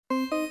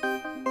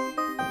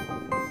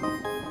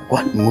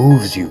What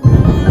moves you?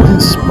 What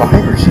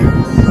inspires you?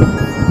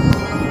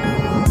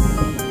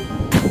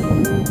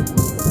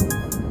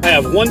 I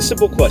have one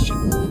simple question.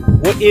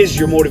 What is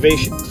your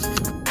motivation?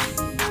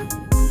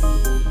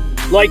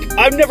 Like,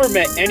 I've never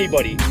met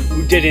anybody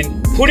who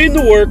didn't put in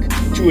the work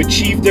to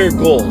achieve their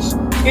goals.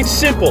 It's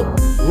simple.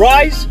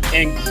 Rise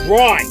and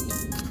grind.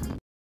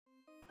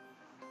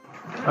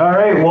 All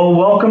right, well,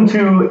 welcome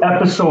to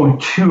episode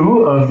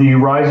 2 of the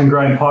Rise and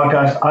Grind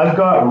podcast. I've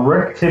got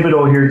Rick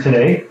Thibodeau here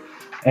today.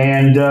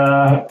 And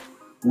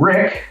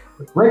Rick,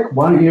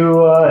 why don't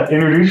you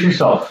introduce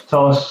yourself?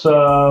 Tell us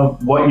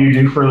what you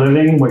do for a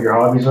living, what your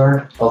hobbies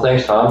are. Well,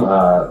 thanks,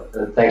 Tom.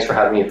 Thanks for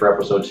having me for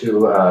episode 2.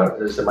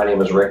 My name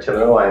is Rick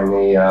Thibodeau. I'm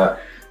a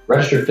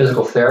registered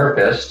physical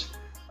therapist.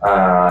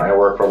 I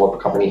work for a local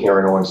company here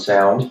in Owen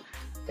Sound.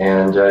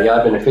 And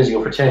I've been a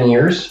physio for 10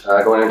 years,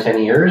 going on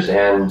 10 years,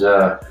 and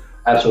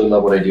absolutely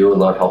love what I do. I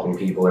love helping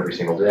people every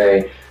single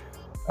day.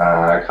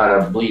 Kind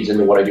of bleeds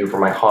into what I do for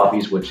my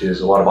hobbies, which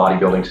is a lot of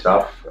bodybuilding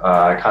stuff.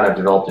 I kind of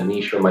developed a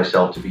niche for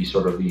myself to be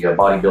sort of the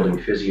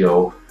bodybuilding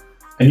physio.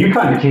 And you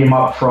kind of came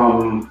up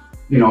from,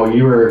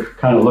 you were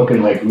kind of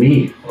looking like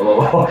me a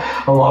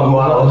long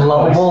while.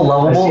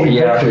 Lovable.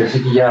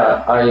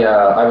 Yeah.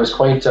 I was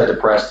quite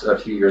depressed a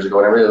few years ago,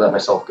 and I really let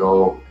myself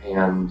go.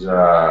 And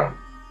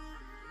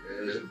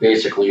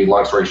basically,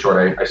 long story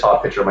short, I saw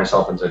a picture of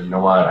myself and said, you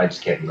know what, I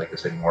just can't be like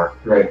this anymore.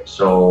 Right.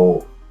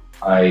 So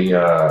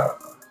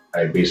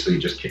I basically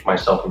just kicked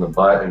myself in the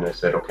butt and I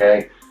said,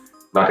 okay,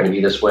 I'm not going to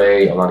be this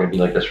way. I'm not going to be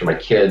like this for my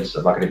kids.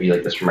 I'm not going to be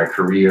like this for my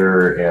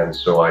career. And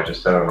so I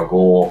just set out on a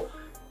goal.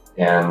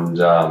 And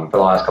for the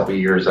last couple of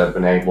years, I've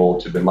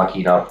been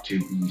lucky enough to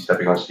be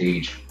stepping on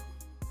stage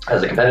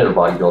as a competitive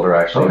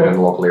bodybuilder, actually, in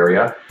the local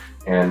area.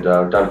 And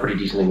done pretty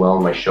decently well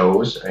in my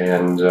shows.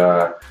 And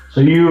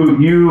so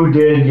you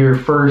did your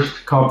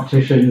first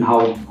competition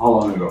how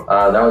long ago?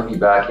 That would be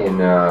back in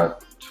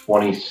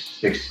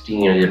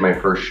 2016. I did my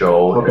first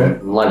show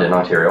in London,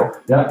 Ontario.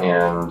 Yeah.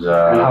 And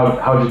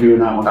how did you do in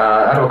that one?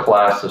 Out of a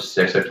class of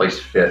 6, I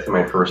placed 5th in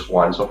my first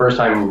one. So first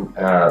time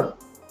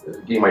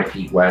getting my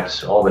feet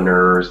wet, all the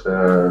nerves,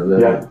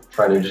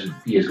 trying to just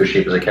be as good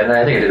shape as I can. And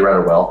I think I did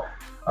rather well.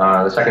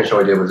 The second show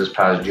I did was this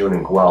past June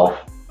in Guelph.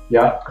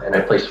 Yeah. And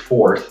I placed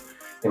 4th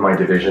in my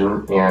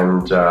division,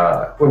 and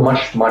a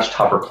much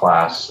tougher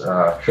class.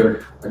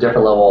 Sure. A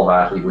different level of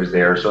athlete was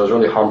there. So it was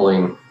really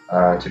humbling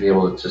to be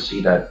able to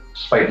see that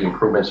despite the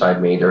improvements I've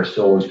made, there are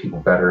still always people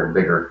better and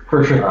bigger.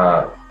 For sure.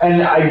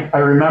 And I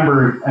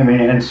remember,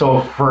 and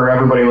so for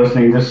everybody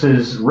listening,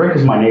 Rick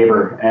is my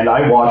neighbor, and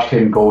I watched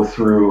him go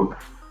through,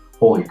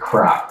 holy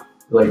crap,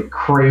 like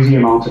crazy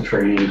amounts of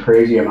training,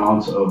 crazy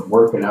amounts of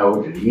working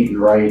out and eating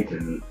right.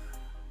 And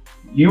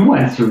you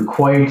went through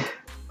quite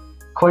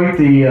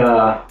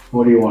the,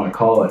 what do you want to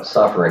call it?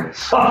 Suffering,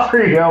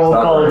 yeah, we'll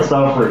call it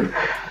suffering.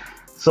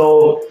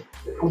 So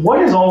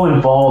what is all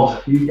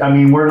involved?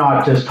 We're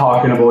not just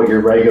talking about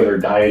your regular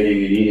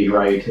dieting and eating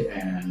right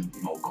and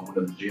going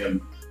to the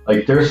gym.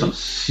 Like, there's some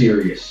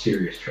serious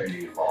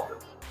training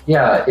involved.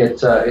 Yeah,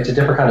 it's a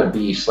different kind of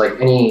beast. Like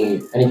any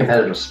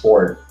competitive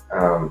sport,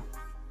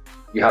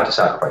 you have to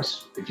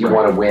sacrifice. If you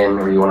want to win,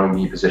 or you want to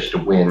be in a position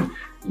to win,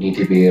 you need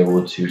to be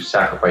able to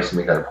sacrifice and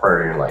make that a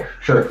part of your life.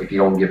 Sure. If you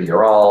don't give it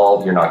your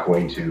all, you're not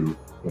going to,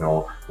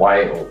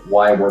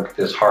 why work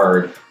this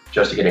hard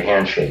just to get a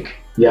handshake?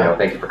 Yeah.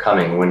 Thank you for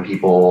coming, when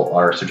people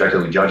are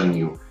subjectively judging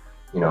you,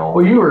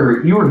 Well, you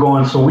were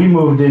going, so we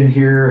moved in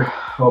here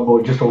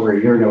about just over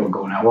a year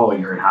ago now, well, a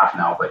year and a half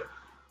now, but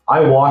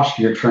I watched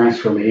your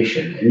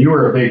transformation, and you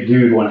were a big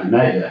dude when I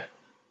met you,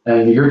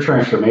 and your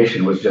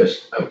transformation was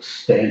just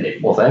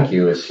outstanding. Well, thank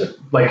you. It's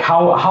like,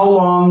 how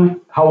long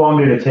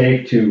did it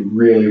take to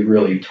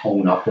really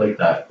tone up like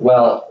that?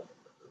 Well,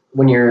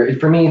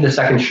 for me, the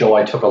second show,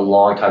 I took a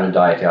long time to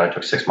diet down. It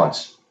took 6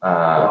 months.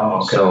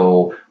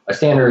 So a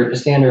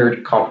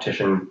standard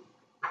competition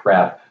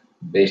prep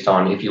based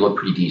on if you look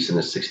pretty decent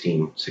is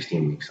 16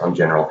 weeks on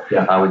general.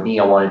 Yeah. With me,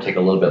 I wanted to take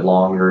a little bit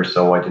longer,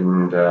 so I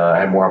didn't. I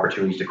had more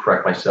opportunities to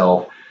correct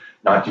myself,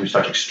 not do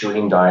such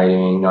extreme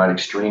dieting, not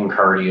extreme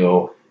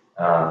cardio,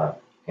 I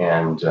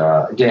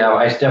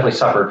definitely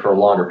suffered for a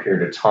longer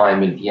period of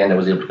time. At the end, I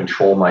was able to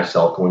control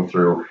myself going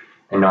through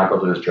and not go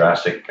through this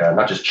drastic,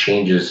 not just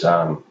changes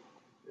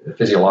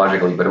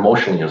physiologically, but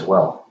emotionally as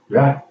well.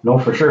 Yeah, no,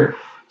 for sure.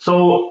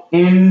 So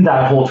in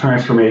that whole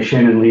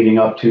transformation and leading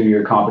up to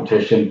your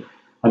competition,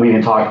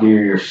 and talking to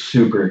you, you're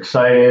super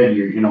excited.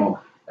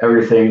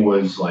 Everything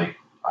was like,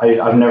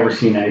 I've never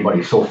seen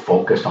anybody so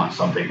focused on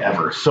something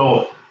ever.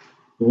 So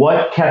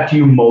what kept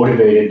you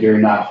motivated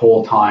during that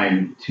whole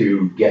time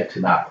to get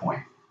to that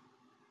point?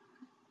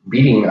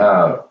 Beating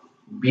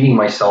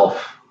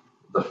myself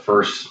the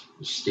first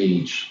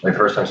stage, like the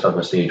first time stepping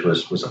on stage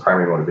was the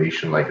primary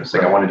motivation. Like, it's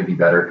like I wanted to be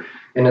better.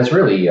 And it's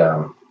really,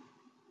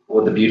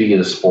 the beauty of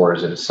the sport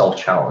is that it's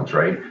self-challenge,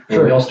 right?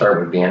 Sure. We all start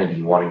with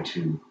vanity, wanting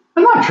to.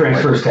 And that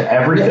transfers to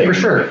everything. Yeah, for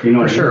sure.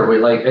 For sure. We,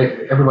 like,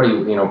 everybody,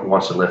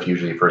 wants to lift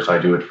usually first. I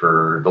do it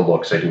for the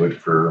looks. I do it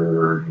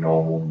for,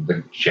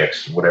 the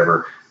chicks,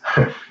 whatever.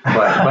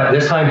 but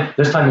this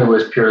time it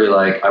was purely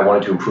like I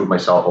wanted to improve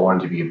myself. I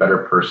wanted to be a better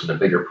person, a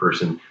bigger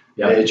person.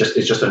 Yeah. It's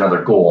just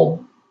another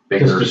goal.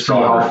 Bigger, Just to see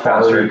stronger, how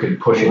far faster. you could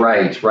push it.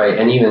 Right.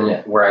 And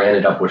even where I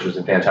ended up, which was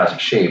in fantastic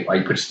shape,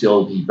 I could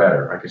still be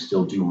better. I could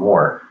still do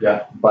more.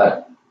 Yeah.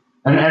 But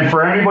And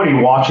for anybody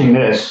watching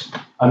this,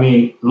 I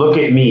mean, look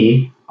at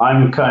me.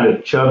 I'm kind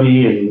of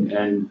chubby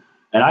and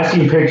I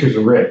seen pictures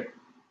of Rick.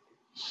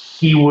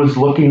 He was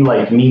looking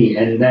like me,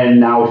 and then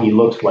now he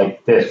looks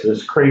like this.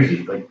 It's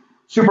crazy. Like,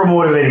 super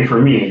motivating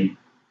for me.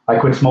 I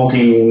quit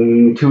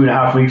smoking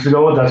 2.5 weeks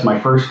ago. That's my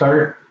first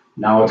start.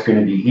 Now it's going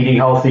to be eating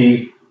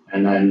healthy,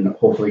 and then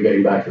hopefully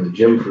getting back to the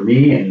gym for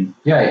me. And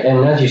yeah,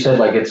 and as you said,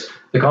 like it's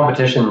the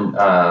competition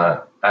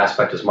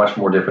aspect is much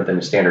more different than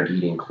the standard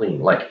eating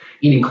clean. Like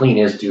eating clean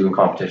is doing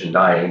competition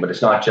dieting, but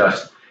it's not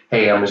just,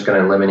 hey, I'm just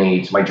going to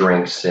eliminate my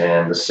drinks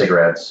and the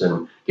cigarettes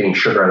and getting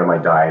sugar out of my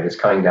diet. It's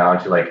coming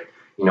down to like,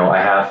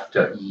 I have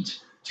to eat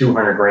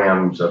 200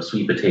 grams of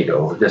sweet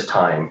potato this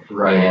time.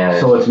 right. And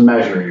So it's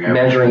measuring it.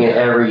 measuring it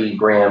every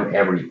gram,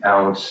 every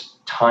ounce,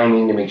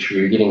 timing to make sure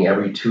you're getting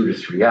every 2 to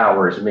 3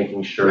 hours, and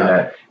making sure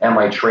that, am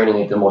I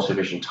training at the most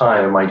efficient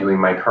time? Am I doing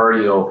my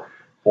cardio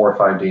 4 or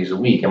 5 days a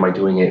week? Am I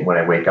doing it when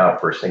I wake up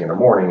first thing in the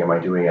morning? Am I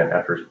doing it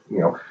after,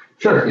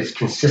 Sure. It's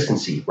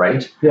consistency,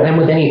 right? Yeah. And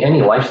with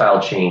any lifestyle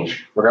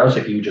change, regardless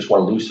if you just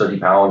want to lose 30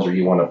 pounds or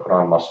you want to put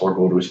on muscle or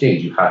go to a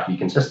stage, you have to be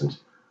consistent.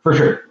 For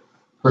sure.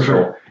 For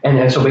sure.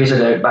 And so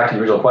basically, back to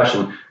the original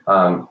question,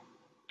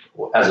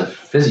 as a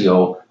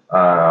physio,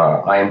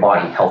 I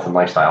embody health and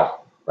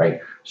lifestyle, right?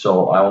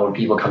 So when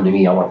people come to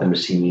me, I want them to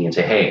see me and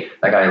say, hey,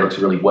 that guy looks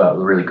really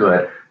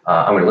good.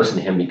 I'm going to listen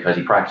to him because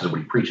he practices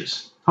what he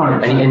preaches.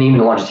 100%. And even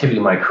the longevity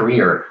of my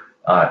career,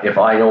 if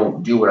I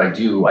don't do what I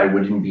do, I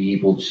wouldn't be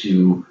able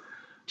to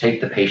take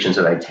the patients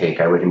that I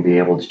take. I wouldn't be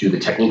able to do the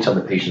techniques on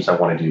the patients I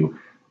want to do.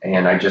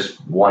 And I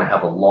just want to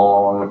have a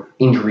long,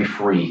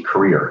 injury-free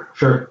career.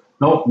 Sure.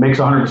 Nope, makes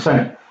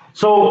 100%.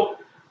 So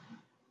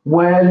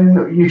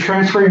when you're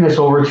transferring this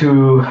over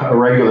to a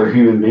regular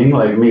human being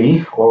like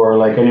me, or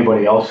like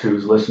anybody else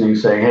who's listening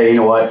saying, hey, you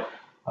know what,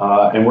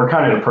 and we're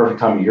kind of the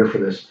perfect time of year for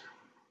this.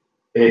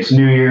 It's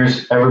New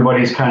Year's.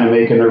 Everybody's kind of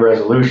making their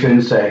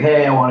resolutions, saying,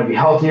 hey, I want to be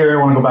healthier.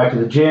 I want to go back to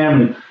the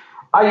gym. And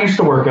I used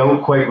to work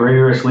out quite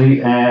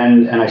rigorously,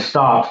 and I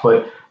stopped.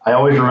 But I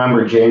always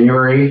remember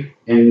January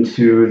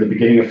into the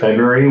beginning of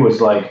February was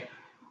like,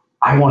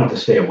 I wanted to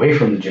stay away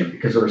from the gym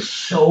because there were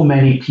so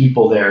many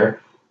people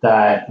there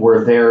that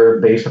were there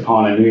based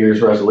upon a New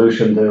Year's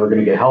resolution. They were going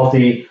to get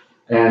healthy,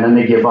 and then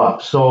they give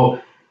up.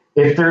 So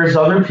if there's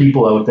other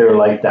people out there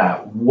like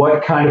that,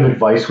 what kind of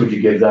advice would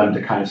you give them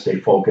to kind of stay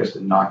focused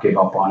and not give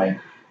up on it?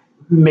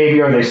 Maybe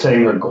are they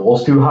setting their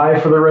goals too high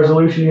for their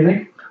resolution, you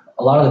think?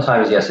 A lot of the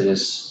times, yes, it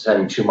is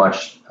setting too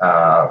much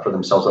for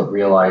themselves, not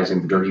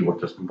realizing the dirty work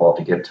that's involved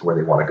to get to where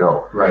they want to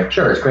go. Right.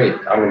 Sure, it's great.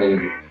 I'm going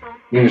to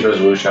New Year's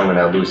resolution, I'm going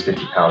to lose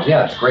 50 pounds.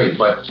 Yeah, it's great,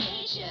 but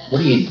where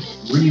do you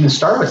even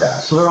start with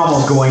that? So they're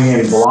almost going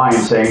in blind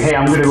saying, hey,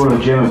 I'm going to go to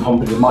the gym and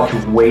pump as much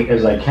weight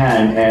as I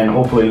can and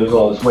hopefully lose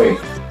all this weight.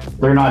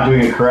 They're not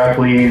doing it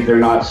correctly. They're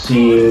not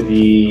seeing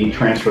the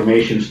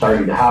transformation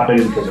starting to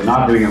happen because they're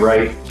not doing it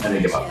right, and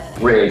they give up.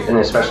 Right, and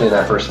especially in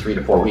that first 3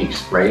 to 4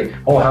 weeks, right?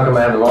 Oh, how come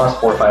I haven't lost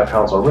 4 or 5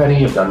 pounds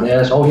already? I've done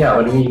this. Oh, yeah,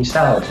 but I'm eating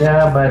salads.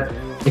 Yeah, but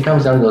it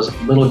comes down to those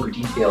little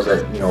details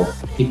that,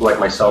 people like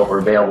myself are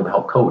available to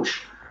help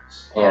coach.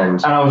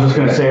 And I was just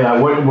going to say that.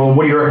 What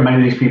do you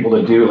recommend these people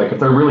to do? Like, if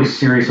they're really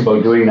serious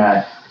about doing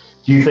that,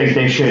 do you think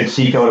they should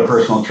seek out a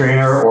personal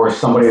trainer or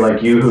somebody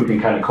like you who can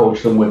kind of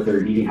coach them with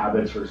their eating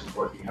habits versus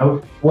working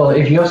out? Well,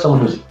 if you have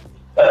someone who's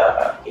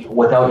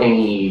without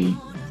any,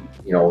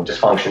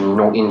 dysfunction,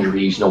 no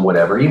injuries, no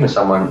whatever, even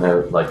someone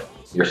like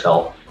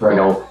yourself,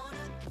 Right.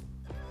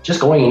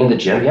 Just going into the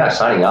gym,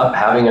 signing up,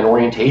 having an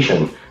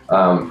orientation.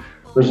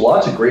 There's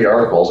lots of great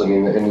articles. I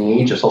mean, in the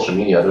age of social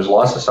media, there's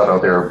lots of stuff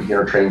out there,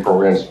 beginner training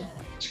programs,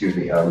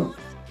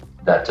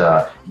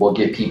 that will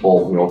get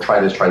people, try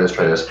this.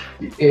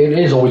 It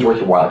is always worth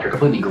your while. If you're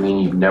completely green,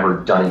 you've never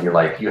done it in your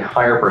life, you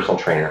hire a personal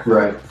trainer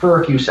Right.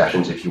 for a few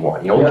sessions if you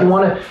want.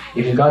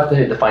 If you've got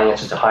the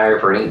finances to hire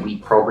for an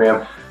 8-week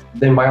program,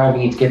 then by all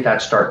means get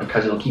that start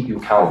because it'll keep you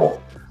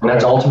accountable. And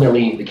that's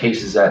ultimately the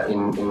case is that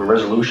in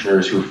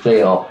resolutioners who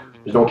fail,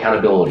 there's no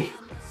accountability.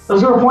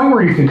 Is there a point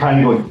where you can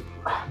kind of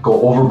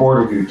go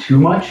overboard or do too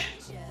much?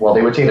 Well,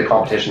 they would say the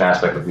competition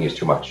aspect with me is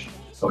too much.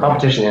 So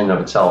competition in and of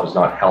itself is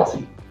not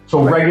healthy.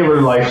 So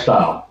regular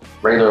lifestyle,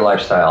 Regular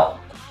lifestyle.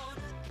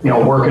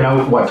 working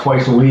out,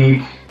 twice a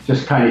week,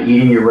 just kind of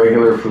eating your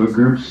regular food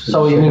groups.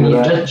 So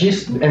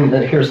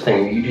here's the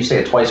thing, you say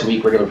it twice a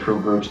week, regular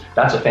food groups,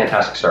 that's a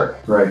fantastic start,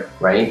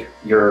 Right.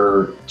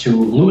 You're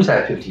to lose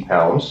that 50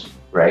 pounds,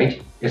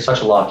 right? It's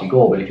such a lofty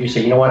goal, but if you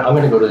say, you know what, I'm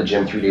going to go to the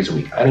gym 3 days a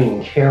week. I don't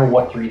even care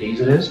what 3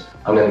 days it is.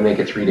 I'm going to make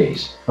it 3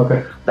 days.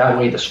 Okay. That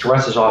way the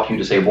stress is off you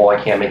to say, well,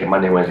 I can't make it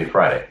Monday, Wednesday,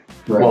 Friday.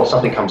 Right. Well,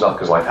 something comes up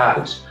because life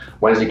happens.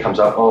 Wednesday comes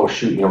up, oh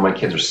shoot, my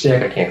kids are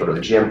sick, I can't go to the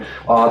gym.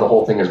 Oh, the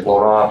whole thing is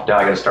blown off. Now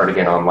I got to start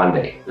again on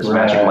Monday, this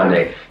magic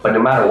Monday. But no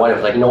matter what,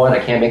 if I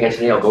can't make it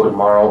today, I'll go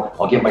tomorrow.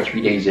 I'll get my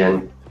 3 days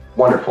in.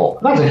 wonderful.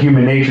 That's a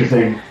human nature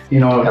thing, you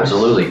know.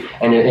 Absolutely.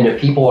 And if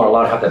people are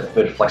allowed to have that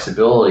bit of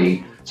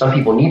flexibility, some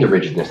people need the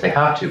rigidness, they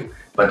have to.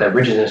 But that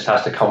rigidness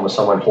has to come with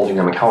someone holding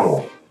them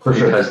accountable. For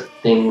sure. Because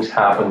things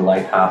happen,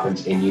 life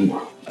happens, and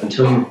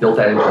until you've built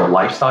that into a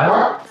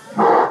lifestyle,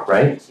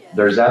 right?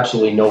 There's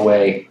absolutely no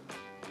way.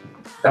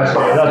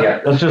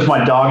 That's just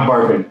my dog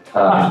barking.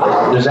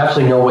 There's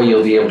absolutely no way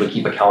you'll be able to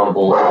keep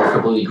accountable if you're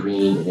completely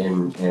green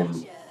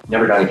and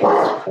never done anything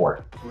like this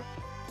before.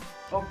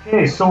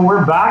 Okay, so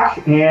we're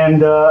back,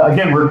 and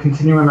again, we're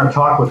continuing our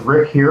talk with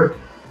Rick here.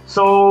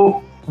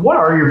 So, what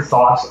are your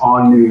thoughts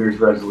on New Year's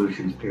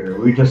resolutions, Peter?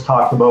 We just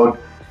talked about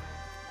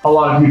a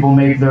lot of people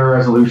make their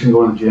resolution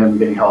going to the gym,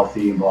 getting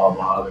healthy, and blah,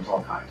 blah. There's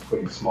all kinds,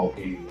 quitting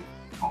smoking.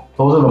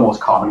 Those are the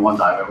most common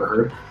ones I've ever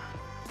heard.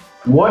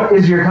 What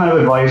is your kind of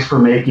advice for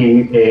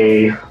making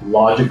a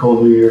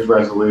logical New Year's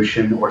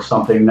resolution or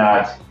something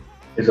that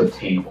is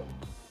obtainable?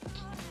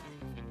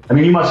 I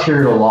mean, you must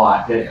hear it a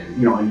lot, you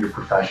know, in your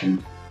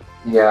profession.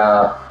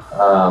 Yeah,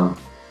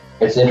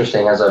 it's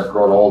interesting. As I've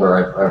grown older,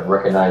 I've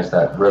recognized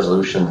that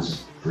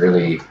resolutions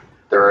really,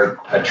 they're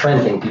a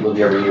trend thing people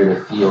do every year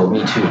to feel,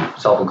 me too,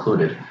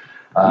 self-included.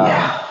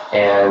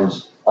 And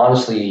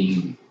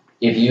honestly,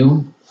 if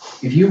you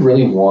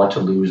really want to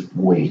lose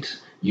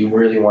weight, you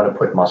really want to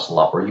put muscle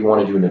up, or you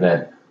want to do an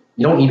event,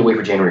 you don't need to wait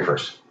for January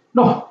 1st.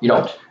 No. You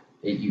don't.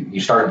 You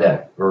start it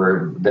then,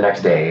 or the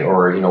next day,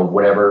 or, you know,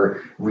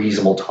 whatever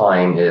reasonable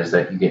time is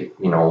that you get,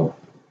 you know,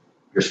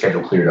 your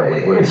schedule cleared out.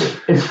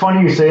 It's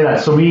funny you say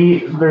that. So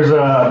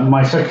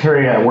my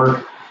secretary at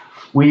work,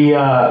 we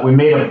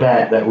made a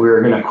bet that we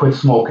were going to quit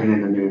smoking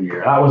in the new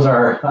year. That was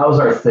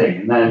our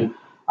thing. And then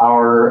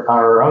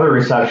our other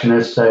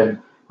receptionist said,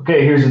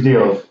 okay, here's the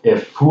deal.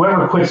 If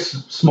whoever quits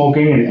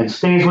smoking and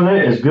stays with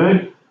it is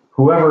good,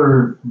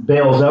 whoever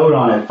bails out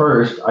on it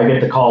first, I get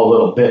to call a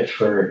little bitch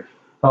for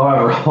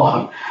however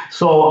long.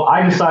 So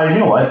I decided, you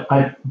know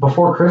what?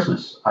 Before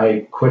Christmas,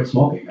 I quit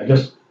smoking.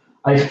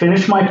 I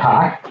finished my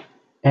pack,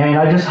 and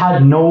I just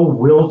had no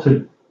will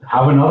to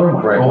have another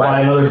one. Right. Go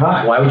buy another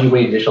pack. Why would you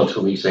wait additional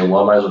 2 weeks saying,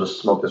 well, I might as well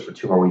just smoke this for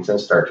 2 more weeks and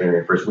start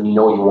January 1st when you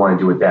know you want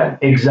to do it then?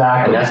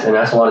 Exactly. And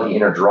that's a lot of the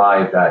inner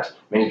drive that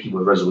many people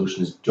with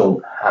resolutions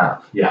don't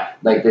have. Yeah.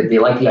 Like they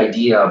like the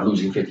idea of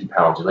losing 50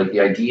 pounds. They like the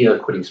idea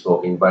of quitting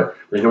smoking, but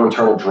there's no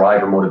internal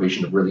drive or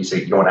motivation to really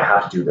say, you know what, I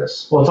have to do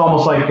this. Well, it's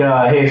almost like,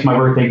 hey, it's my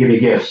birthday, give me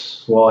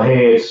gifts. Well,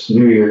 hey, it's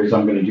New Year's,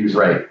 I'm going to do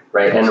something.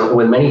 Right. And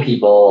with many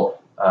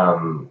people,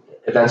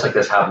 events like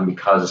this happen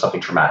because of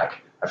something traumatic.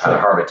 I've had a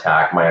heart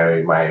attack,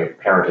 my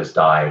parent has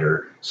died,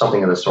 or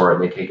something of the sort,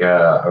 and they take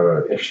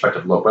a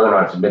introspective look, whether or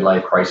not it's a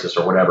midlife crisis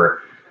or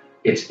whatever.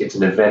 It's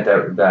an event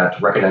that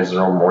recognizes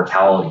their own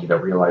mortality, that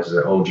realizes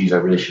that, oh, geez, I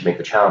really should make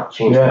the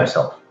change for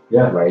myself.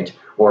 Yeah. Right?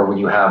 Or when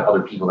you have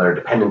other people that are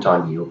dependent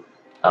on you,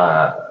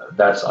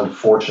 that's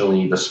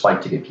unfortunately the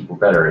spike to get people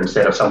better.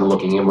 Instead of someone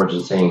looking inwards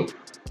and saying,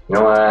 you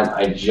know what,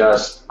 I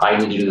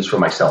need to do this for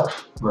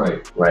myself.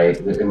 Right.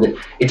 And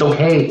it's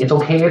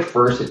okay at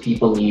first if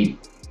people need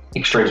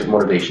extrinsic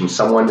motivation,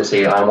 someone to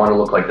say, I want to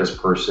look like this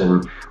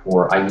person,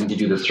 or I need to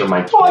do this for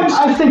my kids. Well,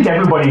 I think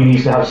everybody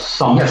needs to have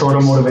some sort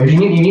of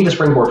motivation. You need a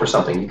springboard for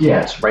something. You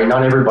can't, right?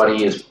 Not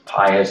everybody is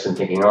pious and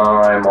thinking, oh,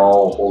 I'm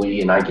all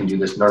holy and I can do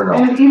this. No.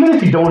 And even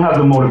if you don't have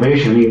the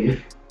motivation, I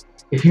mean,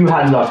 if you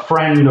had a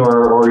friend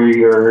or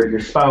your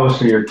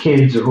spouse or your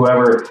kids or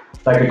whoever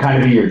that could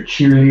kind of be your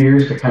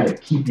cheerleaders to kind of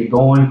keep you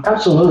going.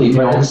 Absolutely,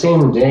 but at the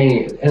end of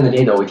the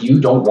day, though, if you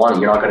don't want it,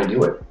 you're not going to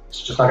do it.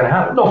 It's just not going to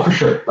happen. No, for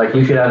sure. Like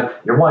you could have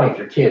your wife,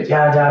 your kids.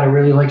 Yeah, Dad, I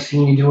really like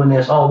seeing you doing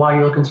this. Oh, wow,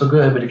 you're looking so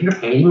good. But if you're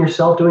hating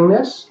yourself doing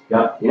this,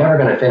 you're never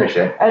going to finish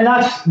it. And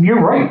you're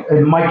right.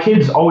 And my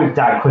kids always,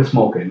 Dad, quit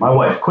smoking. My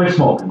wife, quit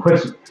smoking.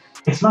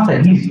 It's not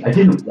that easy. I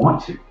didn't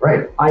want to.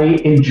 Right. I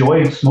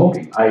enjoyed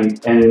smoking.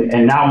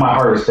 And now my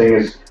hardest thing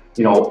is,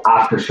 you know,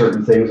 after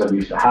certain things, I'm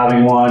used to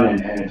having one,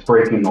 and it's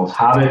breaking those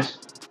habits.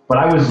 But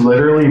I was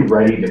literally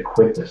ready to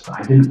quit this.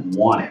 I didn't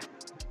want it.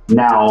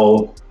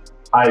 Now,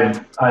 I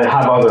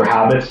have other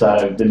habits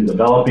that I've been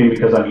developing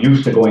because I'm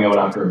used to going out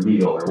after a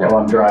meal or while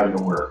I'm driving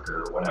to work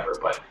or whatever.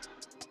 But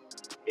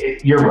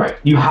you're right.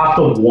 You have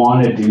to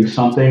want to do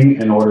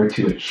something in order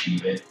to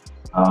achieve it.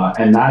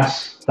 And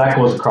that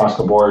goes across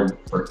the board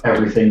for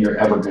everything you're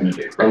ever going to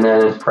do. And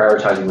then it's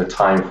prioritizing the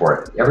time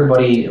for it.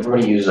 Everybody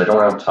uses, I don't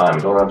have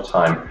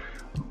time.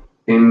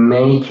 In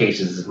many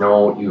cases,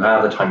 no, you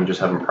have the time, you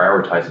just haven't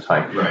prioritized the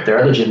time. Right. There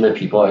are legitimate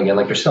people, again,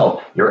 like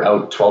yourself. You're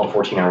out 12 to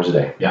 14 hours a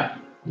day. Yeah.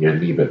 You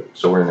leave it.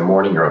 So in the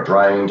morning, you're out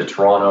driving to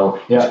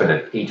Toronto. You spend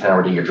an 8-10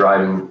 hour day, you're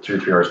driving 2 or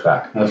 3 hours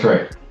back. That's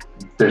right.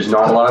 There's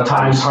not a lot of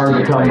time. Time's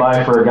hard to come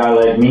by for a guy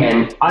like me,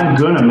 and I'm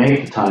going to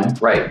make the time.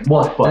 Right.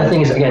 Well, the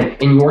thing is, again,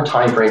 in your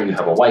time frame, you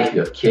have a wife, you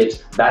have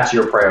kids, that's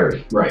your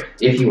priority. Right.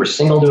 If you were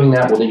single doing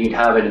that, well, then you'd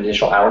have an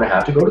additional hour and a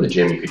half to go to the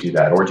gym. You could do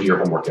that, or do your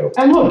home workout.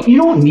 And look, you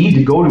don't need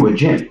to go to a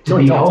gym to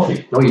be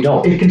healthy. No, you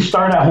don't. It can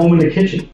start at home in the kitchen.